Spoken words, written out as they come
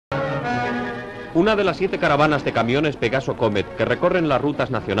Una de las 7 caravanas de camiones Pegaso Comet que recorren las rutas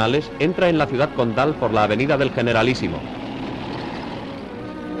nacionales entra en la ciudad condal por la avenida del Generalísimo.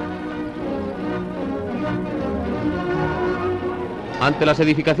 Ante las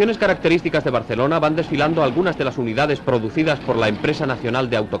edificaciones características de Barcelona van desfilando algunas de las unidades producidas por la empresa nacional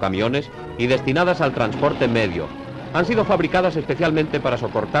de autocamiones y destinadas al transporte medio. Han sido fabricadas especialmente para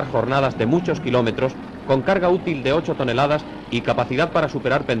soportar jornadas de muchos kilómetros con carga útil de 8 toneladas y capacidad para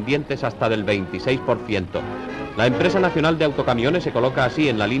superar pendientes hasta del 26%. La empresa nacional de autocamiones se coloca así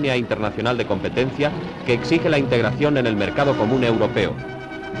en la línea internacional de competencia que exige la integración en el mercado común europeo.